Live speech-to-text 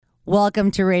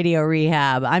Welcome to Radio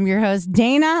Rehab. I'm your host,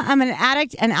 Dayna. I'm an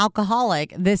addict and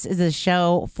alcoholic. This is a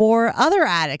show for other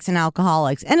addicts and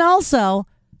alcoholics, and also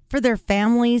for their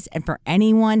families and for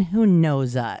anyone who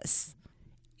knows us.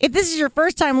 If this is your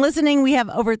first time listening, we have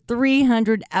over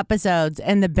 300 episodes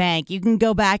in the bank. You can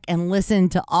go back and listen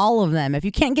to all of them. If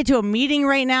you can't get to a meeting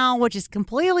right now, which is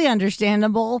completely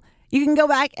understandable, you can go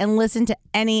back and listen to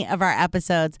any of our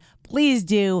episodes. Please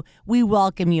do. We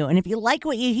welcome you. And if you like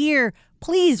what you hear,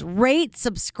 please rate,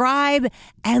 subscribe,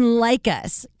 and like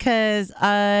us, because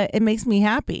it makes me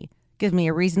happy. Gives me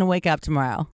a reason to wake up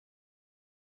tomorrow.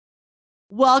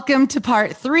 Welcome to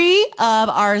part 3 of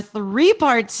our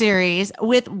 3-part series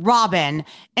with Robin.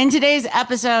 In today's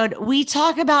episode, we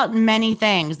talk about many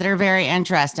things that are very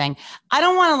interesting. I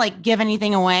don't want to give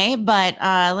anything away, but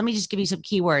let me just give you some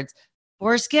keywords.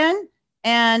 Foreskin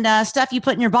and stuff you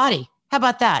put in your body. How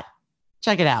about that?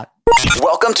 Check it out.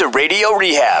 Welcome to Radio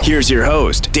Rehab. Here's your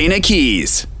host, Dayna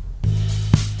Keys.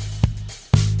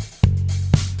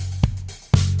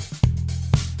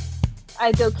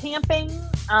 I go camping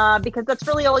because that's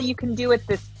really all you can do at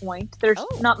this point. There's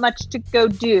not much to go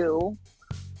do.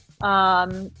 So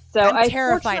I'm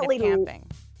terrified of camping.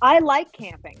 I like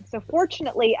camping. So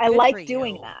fortunately, I like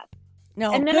doing that.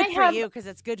 No, and then good for you because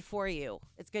it's good for you.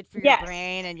 It's good for your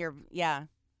brain and your,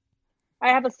 I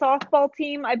have a softball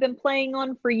team I've been playing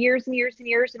on for years and years and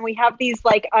years. And we have these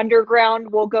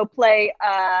underground, we'll go play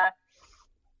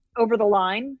over the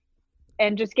line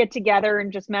and just get together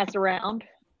and just mess around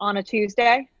on a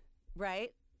Tuesday.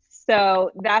 Right.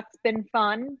 So that's been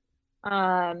fun.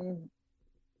 But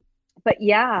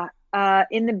yeah,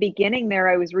 in the beginning there,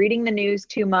 I was reading the news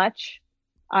too much.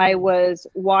 I was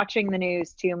watching the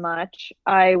news too much.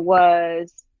 I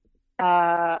was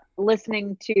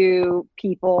listening to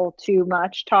people too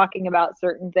much, talking about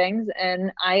certain things.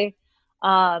 And I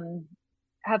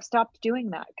have stopped doing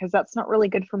that because that's not really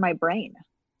good for my brain.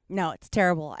 No, it's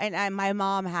terrible. And my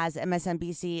mom has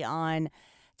MSNBC on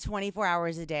 24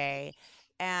 hours a day.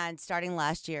 And starting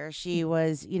last year, she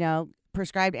was,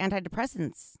 prescribed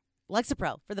antidepressants,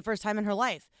 Lexapro, for the first time in her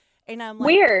life. And I'm like,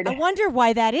 weird. I wonder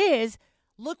why that is.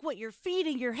 Look what you're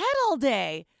feeding your head all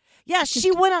day. Yeah, she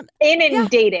went on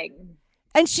inundating. Yeah.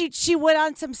 And she went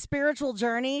on some spiritual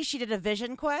journey. She did a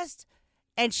vision quest,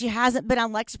 and she hasn't been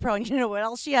on Lexapro. And you know what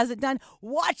else she hasn't done?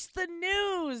 Watch the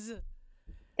news.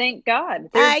 Thank God.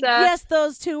 I guess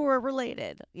those two were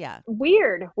related. Yeah.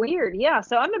 Weird. Yeah.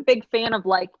 So I'm a big fan of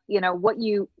what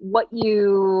you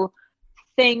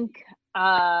think.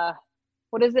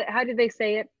 What is it? How do they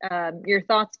say it? Your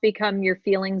thoughts become your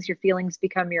feelings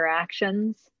become your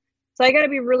actions. So I got to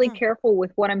be really careful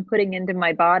with what I'm putting into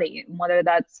my body, and whether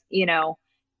that's,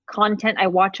 content I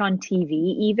watch on TV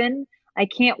even. I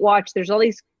can't watch, there's all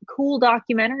these cool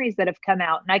documentaries that have come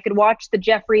out, and I could watch the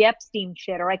Jeffrey Epstein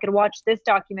shit, or I could watch this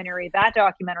documentary, that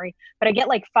documentary, but I get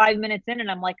 5 minutes in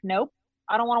and I'm like, nope,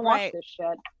 I don't want to watch this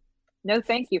shit. No,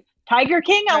 thank you. Tiger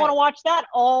King, I want to watch that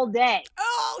all day.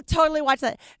 Oh, totally watch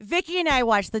that. Vicky and I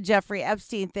watched the Jeffrey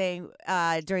Epstein thing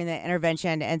during the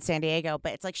intervention in San Diego,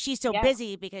 but it's she's so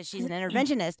busy because she's an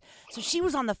interventionist, so she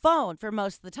was on the phone for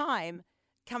most of the time,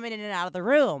 coming in and out of the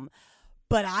room.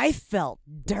 But I felt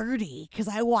dirty because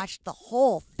I watched the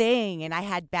whole thing and I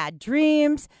had bad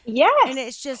dreams. Yes. And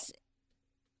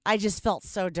I just felt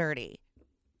so dirty.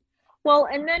 Well,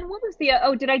 and then what was the,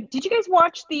 did you guys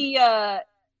watch the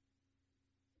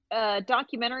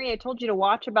documentary I told you to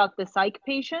watch about the psych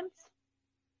patients?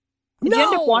 Did you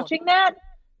end up watching that?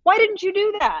 Why didn't you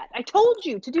do that? I told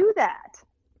you to do that.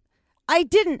 I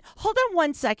didn't. Hold on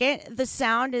one second. The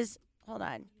sound is, hold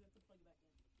on.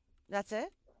 That's it?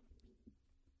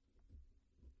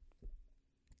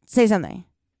 Say something.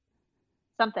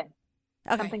 Something.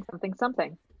 Okay.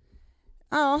 Something.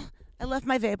 Oh, I left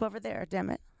my vape over there. Damn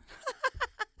it.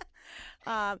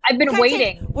 I've been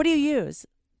waiting. What do you use?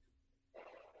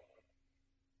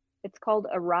 It's called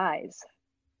a Rise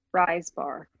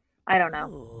bar. I don't know.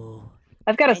 Ooh,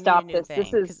 I've got to stop this.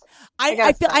 This is.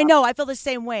 I feel the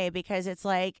same way because it's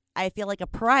I feel like a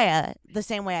pariah the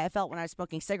same way I felt when I was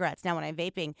smoking cigarettes. Now when I'm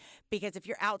vaping, because if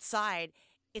you're outside,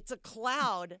 it's a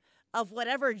cloud of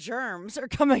whatever germs are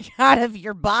coming out of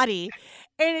your body,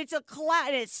 and it's a cloud,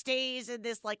 and it stays in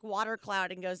this water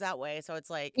cloud and goes that way. So it's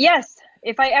yes.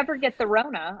 If I ever get the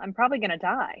Rona, I'm probably gonna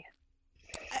die.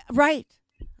 Right.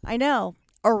 I know.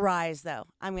 Arise though.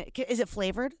 Is it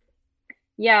flavored?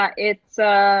 Yeah, it's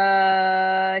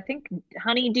I think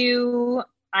honeydew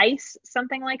ice,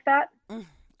 something like that.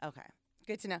 Okay,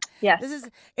 good to know. Yes,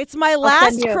 it's my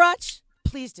last crutch.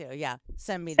 Please do, yeah.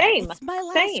 Send me that. Same. It's my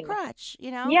last crutch.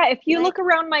 Yeah, if you look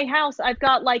around my house, I've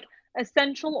got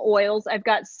essential oils. I've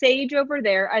got sage over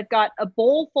there. I've got a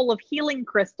bowl full of healing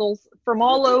crystals from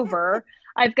all over.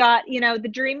 I've got, the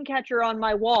dream catcher on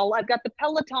my wall. I've got the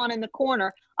Peloton in the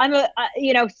corner. I'm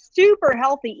super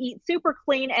healthy, eat super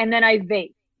clean, and then I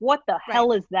vape. What the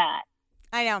hell is that?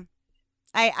 I know.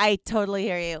 I totally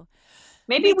hear you.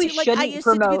 Maybe we shouldn't I used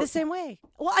promote. to be the same way.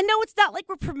 Well, I know it's not like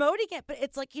we're promoting it, but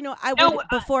it's like,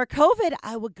 before COVID,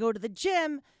 I would go to the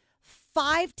gym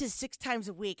 5 to 6 times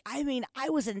a week. I mean, I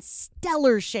was in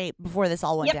stellar shape before this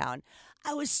all went down.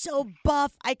 I was so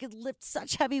buff. I could lift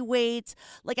such heavy weights.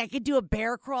 Like, I could do a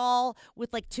bear crawl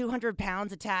with like 200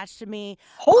 pounds attached to me.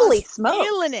 Holy smokes.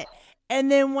 Feeling it.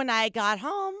 And then when I got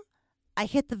home, I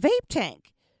hit the vape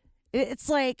tank. It's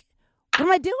like, what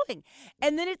am I doing?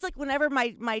 And then it's like whenever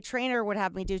my trainer would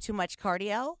have me do too much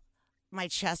cardio, my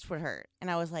chest would hurt. And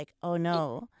I was like, oh,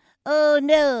 no. Oh,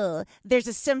 no. There's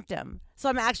a symptom. So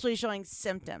I'm actually showing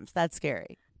symptoms. That's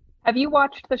scary. Have you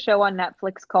watched the show on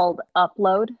Netflix called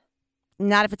Upload?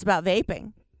 Not if it's about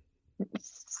vaping.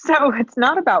 So it's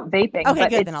not about vaping. Okay, but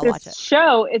good. Then I'll watch it.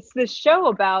 It's this show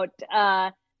about,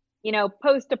 not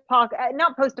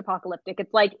post-apocalyptic.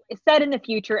 It's like set in the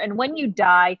future. And when you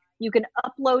die, you can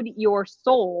upload your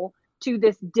soul to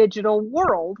this digital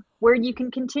world where you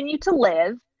can continue to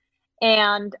live.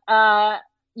 And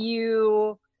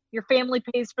your family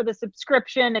pays for the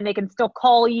subscription and they can still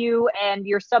call you, and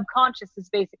your subconscious is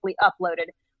basically uploaded.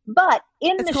 But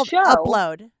it's called show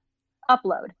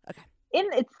Upload. Okay.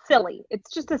 It's silly.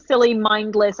 It's just a silly,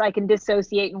 mindless, I can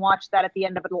dissociate and watch that at the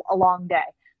end of a long day.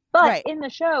 But in the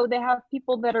show, they have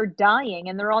people that are dying,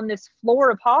 and they're on this floor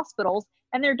of hospitals,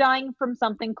 and they're dying from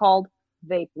something called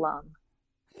vape lung.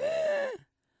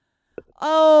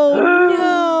 Oh,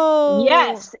 no.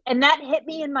 Yes. And that hit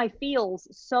me in my feels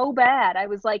so bad. I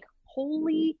was like,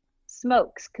 holy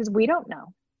smokes, because we don't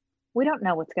know. We don't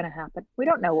know what's going to happen. We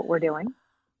don't know what we're doing.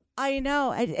 I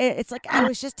know. It's like I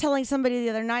was just telling somebody the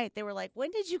other night. They were like,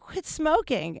 when did you quit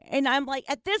smoking? And I'm like,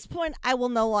 at this point, I will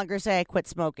no longer say I quit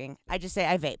smoking. I just say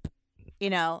I vape.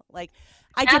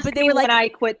 I did. But they were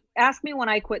like, ask me when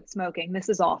I quit smoking. This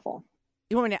is awful.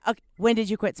 You want me to? Okay, when did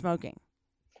you quit smoking?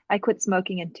 I quit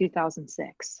smoking in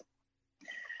 2006.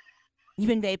 You've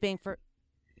been vaping for...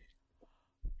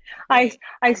 I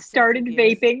started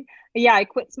vaping. Yeah, I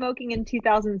quit smoking in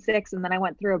 2006, and then I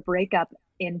went through a breakup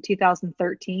in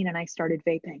 2013, and I started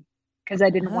vaping because I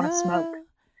didn't want to smoke.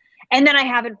 And then I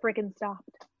haven't freaking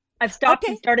stopped. I've stopped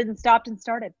and started and stopped and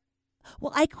started.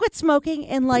 Well, I quit smoking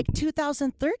in like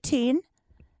 2013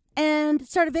 and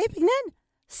started vaping then.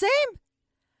 Same.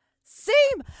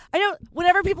 I know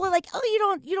whenever people are like,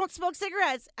 oh, you don't smoke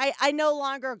cigarettes, I no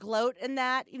longer gloat in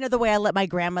that. The way I let my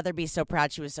grandmother be so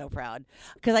proud. She was so proud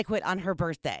because I quit on her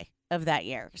birthday of that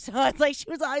year. So it's like she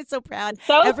was always so proud.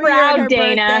 Every proud, year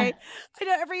Dayna. Birthday, I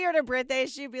know every year at her birthday,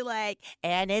 she'd be like,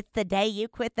 and it's the day you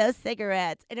quit those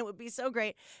cigarettes. And it would be so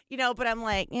great. But I'm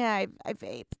like, yeah, I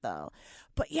vape though.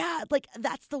 But yeah, like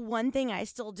that's the one thing I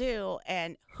still do.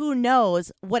 And who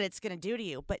knows what it's going to do to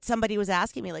you. But somebody was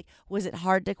asking me, like, was it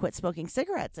hard to quit smoking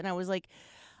cigarettes? And I was like,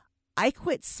 I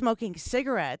quit smoking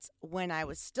cigarettes when I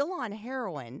was still on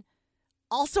heroin,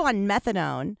 also on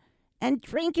methadone, and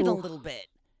drinking a little bit.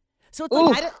 So it's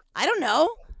like, I don't know.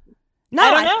 No,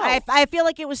 I don't know. I feel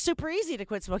like it was super easy to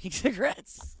quit smoking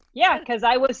cigarettes. Yeah, because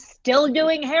I was still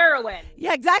doing heroin.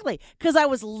 Yeah, exactly. Because I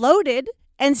was loaded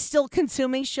and still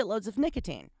consuming shitloads of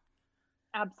nicotine.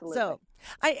 Absolutely. So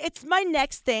it's my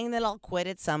next thing that I'll quit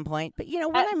at some point. But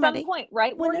when I'm ready. At some point,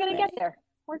 right? We're going to get there.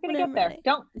 We're going to get there.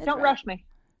 Don't rush me.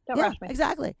 Don't rush me.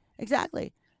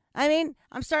 Exactly. I mean,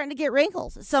 I'm starting to get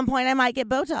wrinkles. At some point, I might get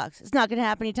Botox. It's not going to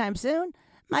happen anytime soon.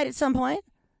 Might at some point.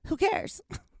 Who cares?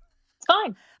 It's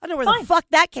fine. I don't know where the fuck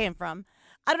that came from.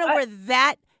 I don't know where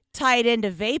that tied into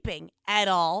vaping at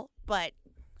all, but...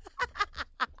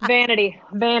 Vanity,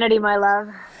 my love.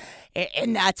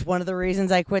 And that's one of the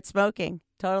reasons I quit smoking.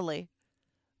 Totally.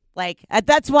 Like,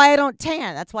 that's why I don't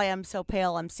tan. That's why I'm so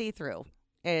pale. I'm see-through.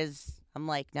 I'm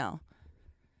like, no.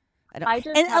 I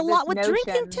don't. And a lot with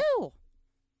drinking, too.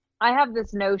 I have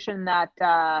this notion that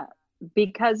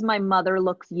because my mother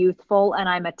looks youthful and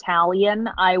I'm Italian,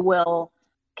 I will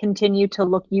continue to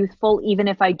look youthful even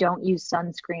if I don't use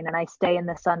sunscreen and I stay in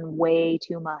the sun way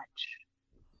too much.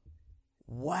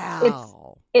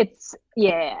 Wow. It's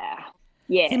yeah.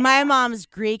 See, my mom's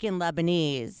Greek and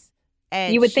Lebanese.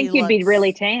 And you would think you'd be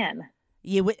really tan.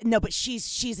 You would no, but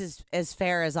she's as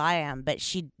fair as I am, but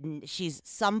she's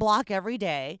sunblock every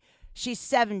day. She's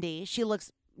 70. She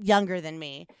looks younger than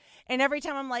me. And every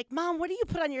time I'm like, Mom, what do you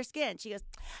put on your skin? She goes,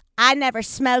 I never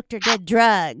smoked or did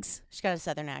drugs. She's got a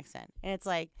Southern accent. And it's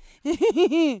like,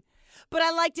 but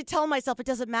I like to tell myself it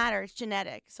doesn't matter. It's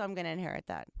genetic. So I'm going to inherit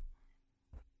that.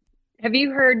 Have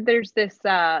you heard there's this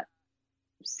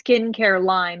skincare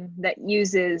line that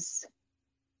uses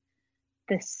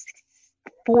this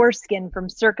foreskin from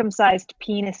circumcised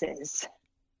penises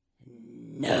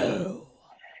No.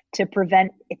 to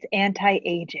prevent its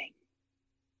anti-aging?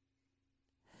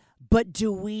 But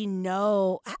do we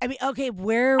know? I mean, okay,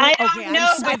 where? I don't okay, know,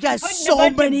 but I've got putting a so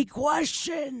bunch of many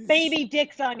questions. Baby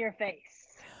dicks on your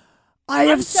face. I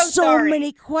have so so sorry.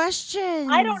 many questions.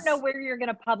 I don't know where you're going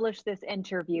to publish this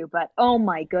interview, but oh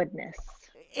my goodness.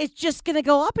 It's just gonna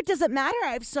go up. It doesn't matter.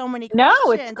 I have so many No,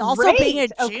 questions. it's Also, being a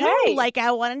great. Jew, Okay. like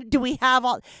I wanted. Do we have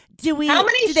all? Do we? How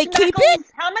many do they keep it?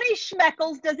 How many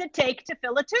schmeckles does it take to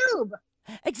fill a tube?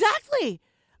 Exactly.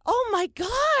 Oh my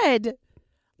God.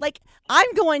 Like,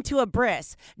 I'm going to a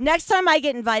bris. Next time I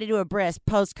get invited to a bris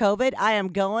post-COVID, I am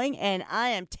going and I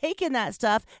am taking that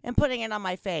stuff and putting it on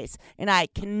my face. And I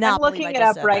cannot I'm looking it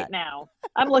up right now.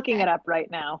 I'm looking it up right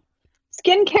now.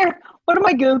 Skincare. What am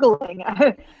I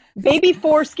Googling? Baby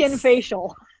foreskin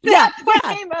facial. That's what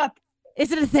came up.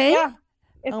 Is it a thing? Yeah.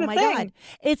 It's oh a my thing. God.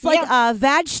 It's like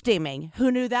vag steaming.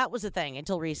 Who knew that was a thing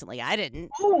until recently? I didn't.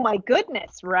 Oh my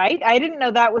goodness, right? I didn't know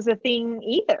that was a thing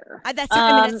either. I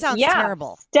mean, it sounds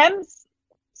terrible.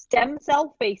 Stem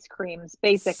cell face creams,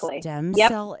 basically. Stem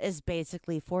cell is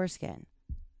basically foreskin.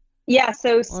 Yeah,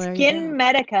 so Skin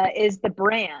Medica is the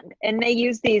brand, and they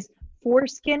use these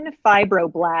foreskin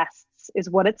fibroblasts is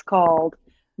what it's called.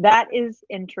 That is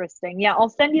interesting. Yeah, I'll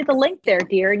send you the link there,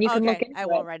 dear, and you can look into it. I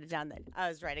won't write it down then. I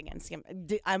was writing it in Skim.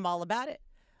 I'm all about it.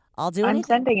 I'll do I'm anything.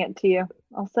 sending it to you.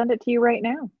 I'll send it to you right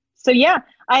now. So yeah,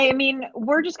 I mean,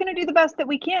 we're just going to do the best that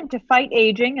we can to fight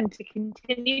aging and to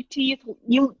continue to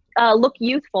look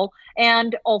youthful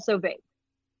and also vape.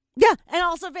 Yeah, and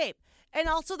also vape. And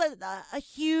also a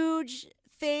huge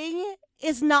thing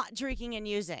is not drinking and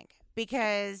using,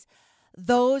 because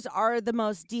those are the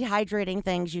most dehydrating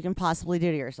things you can possibly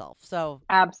do to yourself. So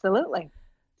absolutely.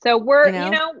 So we're,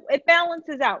 it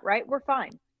balances out, right? We're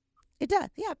fine. It does.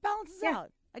 Yeah, it balances out.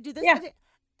 I do this. Yeah.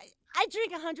 I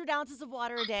drink 100 ounces of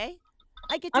water a day.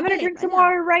 I'm going to drink some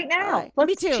water right now. Right.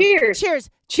 Let's Me too. Cheers.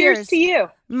 Cheers to you.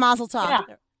 Mazel tov.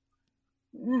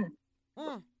 Yeah.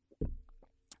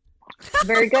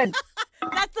 Very good.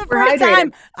 That's the first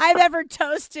time I've ever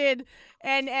toasted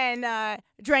and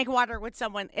drank water with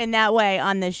someone in that way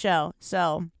on this show.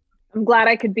 So I'm glad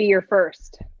I could be your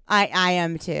first. I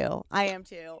am too.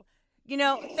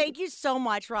 Thank you so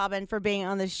much, Robin, for being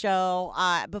on the show.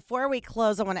 Before we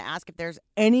close, I want to ask if there's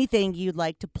anything you'd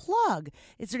like to plug.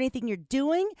 Is there anything you're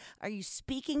doing? Are you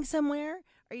speaking somewhere?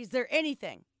 Or is there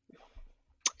anything?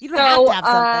 You don't have to have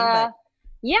something, but.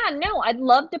 Yeah, no, I'd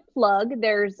love to plug.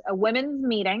 There's a women's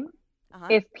meeting.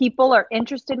 If people are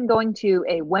interested in going to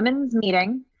a women's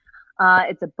meeting,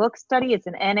 it's a book study. It's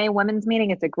an NA women's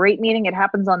meeting. It's a great meeting. It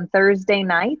happens on Thursday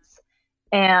nights.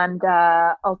 And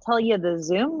I'll tell you the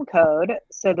Zoom code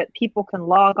so that people can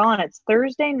log on. It's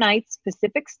Thursday nights,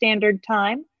 Pacific Standard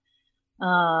Time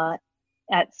at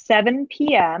 7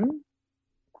 p.m.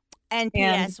 And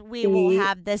P.S., we will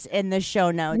have this in the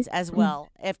show notes as well,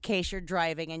 in case you're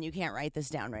driving and you can't write this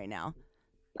down right now.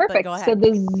 Perfect. So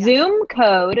the Zoom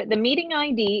code, the meeting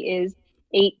ID is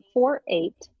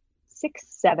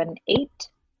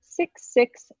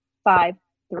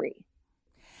 848-678-6653.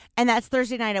 And that's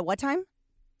Thursday night at what time?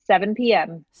 7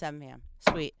 p.m. 7 p.m.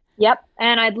 Sweet. Yep.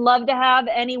 And I'd love to have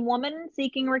any woman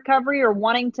seeking recovery or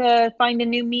wanting to find a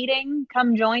new meeting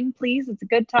come join, please. It's a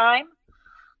good time.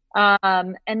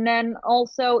 And then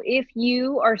also, if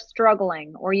you are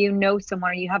struggling or you know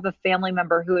someone or you have a family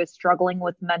member who is struggling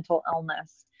with mental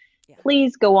illness,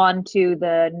 please go on to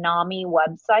the NAMI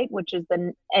website, which is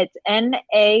it's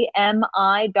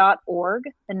NAMI.org,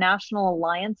 the National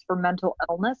Alliance for Mental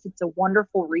Illness. It's a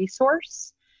wonderful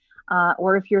resource.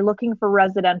 Or if you're looking for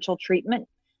residential treatment,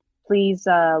 please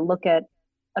look at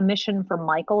A Mission for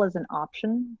Michael as an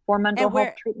option for mental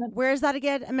health treatment. Where is that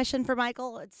again? A Mission for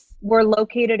Michael? We're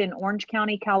located in Orange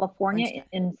County, California,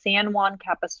 in San Juan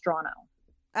Capistrano.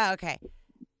 Oh, okay.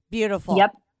 Beautiful.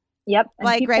 Yep. And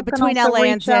like right between LA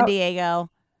and San Diego.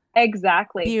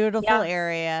 Exactly. Beautiful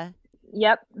area.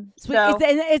 Yep. So,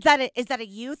 is that a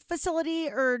youth facility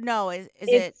or no?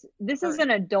 This is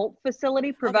an adult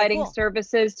facility providing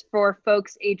services for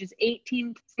folks ages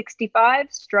 18 to 65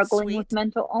 struggling with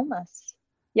mental illness.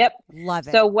 Yep. Love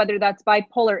it. So whether that's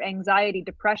bipolar, anxiety,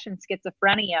 depression,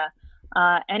 schizophrenia,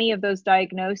 any of those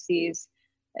diagnoses,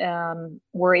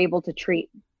 we're able to treat.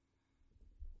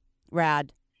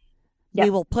 Rad. Yep. We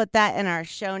will put that in our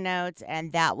show notes,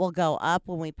 and that will go up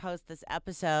when we post this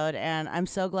episode. And I'm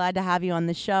so glad to have you on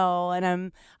the show,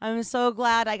 and I'm so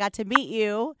glad I got to meet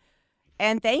you.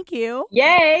 And thank you.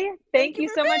 Yay! Thank you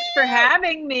so much for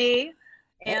having me.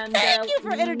 And thank you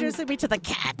for introducing me to the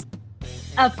cat.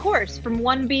 Of course, from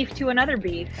one beef to another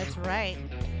beef. That's right.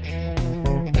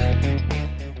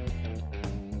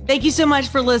 Thank you so much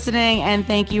for listening, and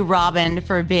thank you, Robin,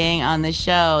 for being on the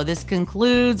show. This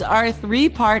concludes our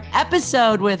 3-part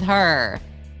episode with her.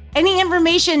 Any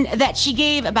information that she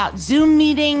gave about Zoom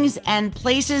meetings and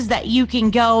places that you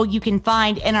can go, you can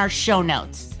find in our show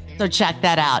notes. So check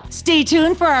that out. Stay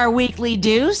tuned for our weekly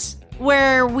deuce,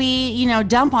 where we,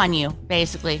 dump on you,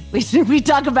 basically. We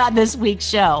talk about this week's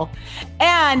show.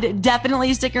 And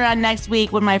definitely stick around next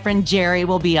week when my friend Jerry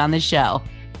will be on the show.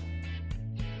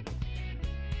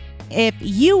 If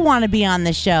you want to be on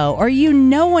the show or you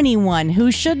know anyone who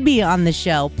should be on the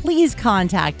show, please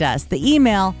contact us. The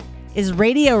email is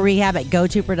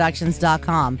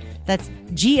radiorehab@gotoproductions.com. That's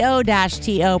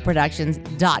go-to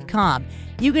productions.com.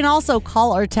 You can also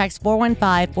call or text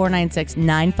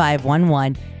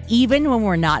 415-496-9511, even when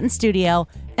we're not in studio.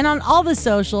 And on all the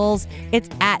socials, it's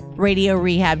at Radio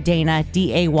Rehab Dayna,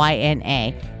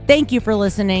 Dayna. Thank you for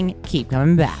listening. Keep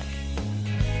coming back.